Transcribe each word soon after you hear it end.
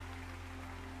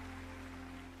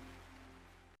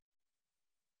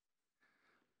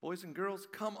Boys and girls,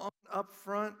 come on up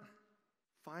front.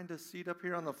 Find a seat up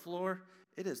here on the floor.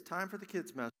 It is time for the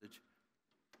kids' message.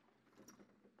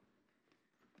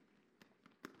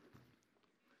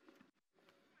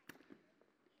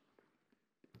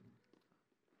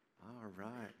 All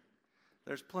right.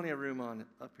 There's plenty of room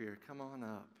up here. Come on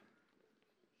up.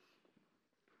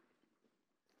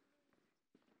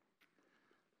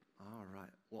 All right.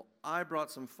 Well, I brought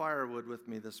some firewood with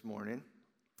me this morning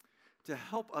to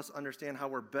help us understand how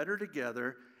we're better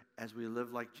together as we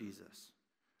live like Jesus.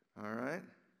 All right?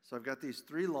 So I've got these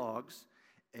 3 logs,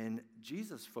 and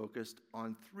Jesus focused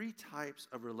on 3 types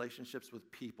of relationships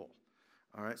with people.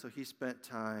 All right? So he spent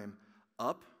time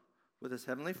up with his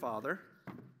heavenly Father.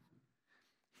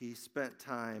 He spent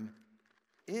time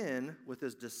in with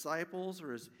his disciples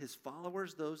or his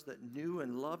followers, those that knew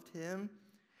and loved him.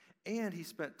 And he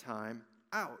spent time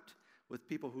out with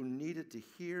people who needed to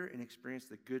hear and experience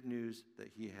the good news that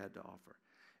he had to offer.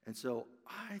 And so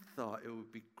I thought it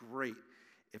would be great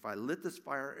if I lit this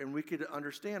fire and we could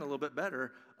understand a little bit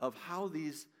better of how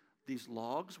these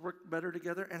logs work better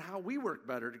together and how we work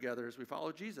better together as we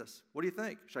follow Jesus. What do you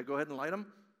think? Should I go ahead and light them?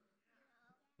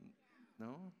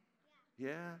 No?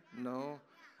 Yeah? No?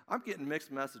 I'm getting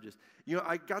mixed messages. You know,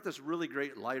 I got this really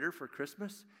great lighter for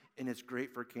Christmas, and it's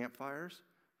great for campfires.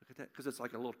 Look at that, because it's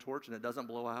like a little torch and it doesn't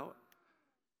blow out.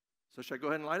 So should I go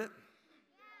ahead and light it?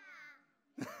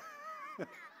 Yeah.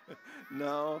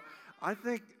 No. I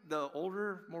think the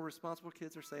older, more responsible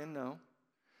kids are saying no.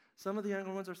 Some of the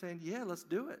younger ones are saying, yeah, let's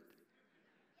do it.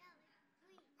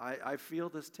 I feel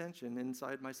this tension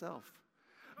inside myself.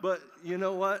 But you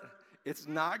know what? It's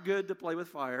not good to play with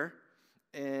fire,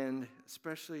 and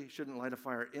especially shouldn't light a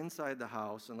fire inside the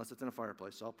house unless it's in a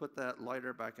fireplace. So I'll put that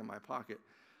lighter back in my pocket.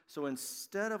 So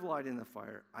instead of lighting the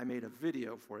fire, I made a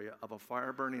video for you of a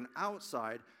fire burning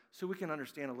outside so we can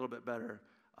understand a little bit better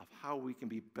of how we can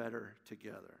be better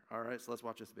together. All right, so let's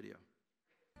watch this video.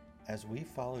 As we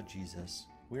follow Jesus,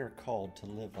 we are called to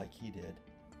live like he did.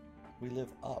 We live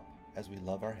up as we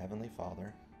love our Heavenly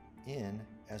Father, in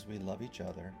as we love each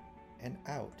other, and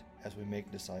out as we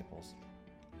make disciples.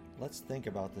 Let's think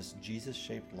about this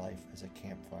Jesus-shaped life as a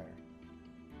campfire.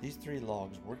 These 3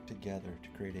 logs work together to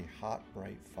create a hot,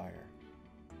 bright fire.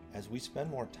 As we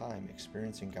spend more time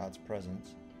experiencing God's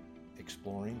presence,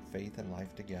 exploring faith and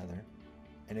life together,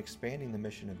 and expanding the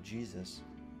mission of Jesus,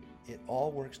 it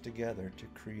all works together to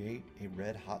create a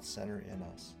red-hot center in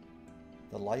us.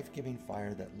 The life-giving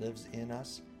fire that lives in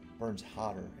us burns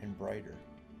hotter and brighter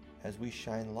as we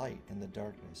shine light in the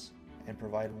darkness and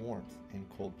provide warmth in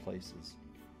cold places.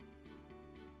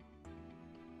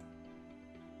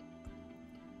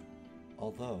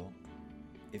 Although,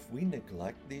 if we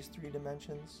neglect these 3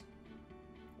 dimensions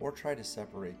or try to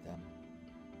separate them,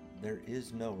 there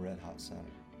is no red-hot center.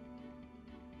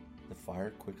 The fire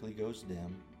quickly goes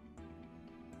dim,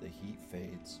 the heat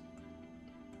fades,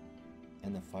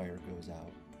 and the fire goes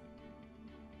out.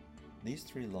 These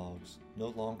 3 logs no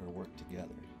longer work together,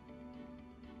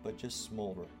 but just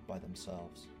smolder by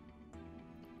themselves.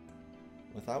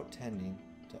 Without tending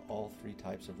to all 3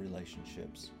 types of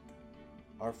relationships,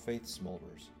 our faith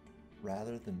smolders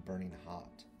rather than burning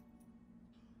hot.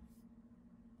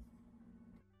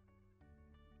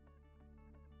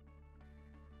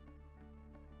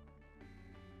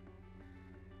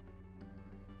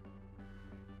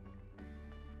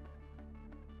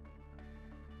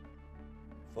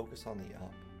 Focus on the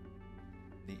up,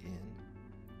 the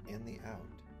in, and the out.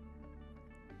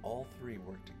 All 3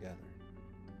 work together.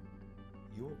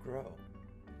 You will grow,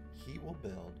 heat will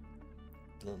build,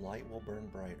 the light will burn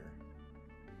brighter.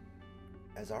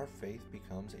 As our faith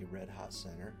becomes a red-hot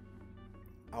center,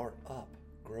 our up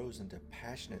grows into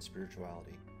passionate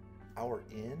spirituality. Our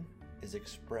in is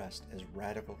expressed as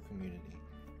radical community,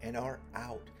 and our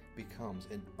out becomes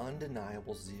an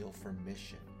undeniable zeal for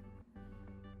mission.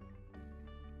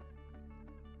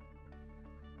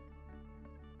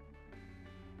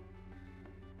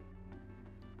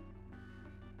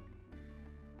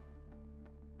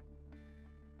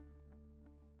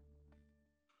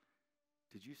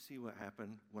 Did you see what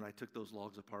happened when I took those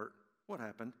logs apart? What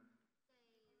happened?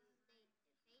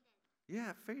 It faded.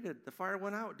 Yeah, it faded. The fire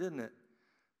went out, didn't it?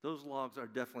 Those logs are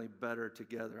definitely better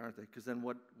together, aren't they? Because then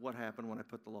what happened when I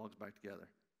put the logs back together?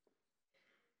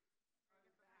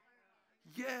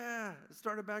 Yeah, it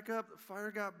started back up. The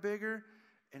fire got bigger,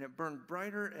 and it burned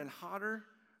brighter and hotter,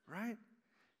 right?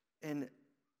 And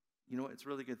you know, it's a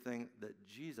really good thing that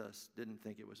Jesus didn't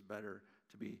think it was better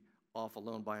to be off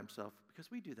alone by himself, because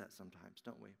we do that sometimes,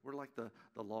 don't we? We're like the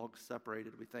logs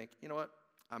separated. We think, you know what?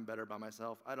 I'm better by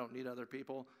myself. I don't need other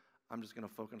people. I'm just going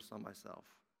to focus on myself,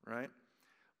 right?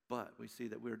 But we see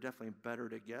that we're definitely better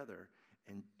together,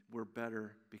 and we're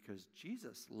better because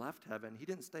Jesus left heaven. He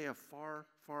didn't stay a far,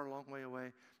 far, long way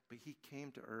away, but he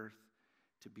came to earth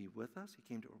to be with us. He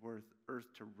came to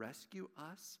earth to rescue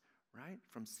us, right?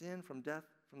 From sin, from death,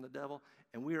 from the devil.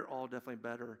 And we are all definitely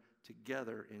better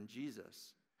together in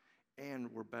Jesus.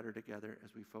 And we're better together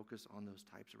as we focus on those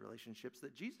types of relationships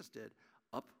that Jesus did,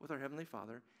 up with our Heavenly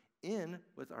Father, in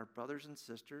with our brothers and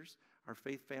sisters, our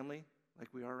faith family, like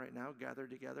we are right now, gathered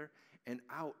together, and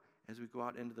out as we go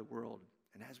out into the world.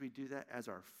 And as we do that, as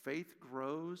our faith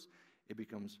grows, it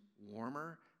becomes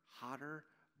warmer, hotter,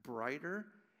 brighter,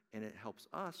 and it helps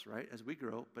us, right, as we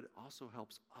grow, but it also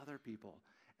helps other people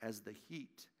as the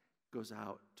heat goes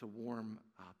out to warm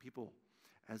people,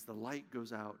 as the light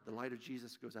goes out, the light of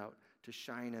Jesus goes out to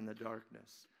shine in the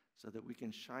darkness so that we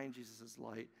can shine Jesus'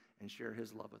 light and share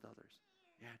his love with others.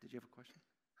 Yeah, did you have a question?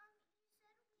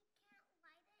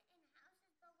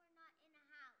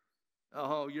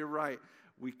 Oh, you're right.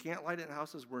 We can't light it in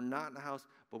houses. We're not in a house,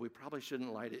 but we probably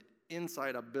shouldn't light it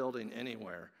inside a building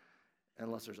anywhere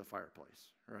unless there's a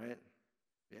fireplace, right?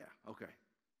 Yeah, okay.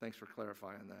 Thanks for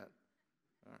clarifying that.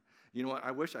 All right. You know what?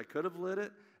 I wish I could have lit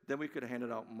it. Then we could have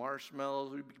handed out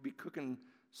marshmallows. We'd be cooking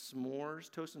s'mores,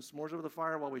 toasting s'mores over the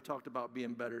fire while we talked about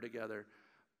being better together.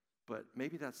 But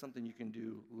maybe that's something you can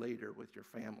do later with your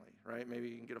family, right? Maybe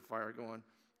you can get a fire going,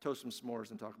 toast some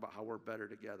s'mores, and talk about how we're better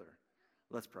together.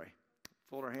 Let's pray.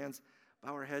 Fold our hands,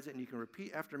 bow our heads, and you can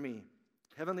repeat after me.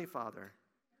 Heavenly Father,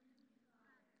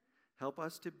 help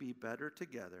us to be better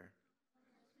together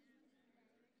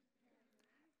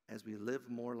as we live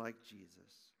more like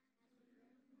Jesus,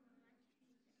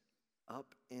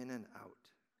 up, in, and out.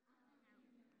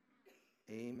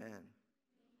 Amen.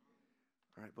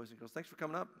 All right, boys and girls, thanks for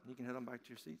coming up. You can head on back to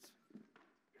your seats.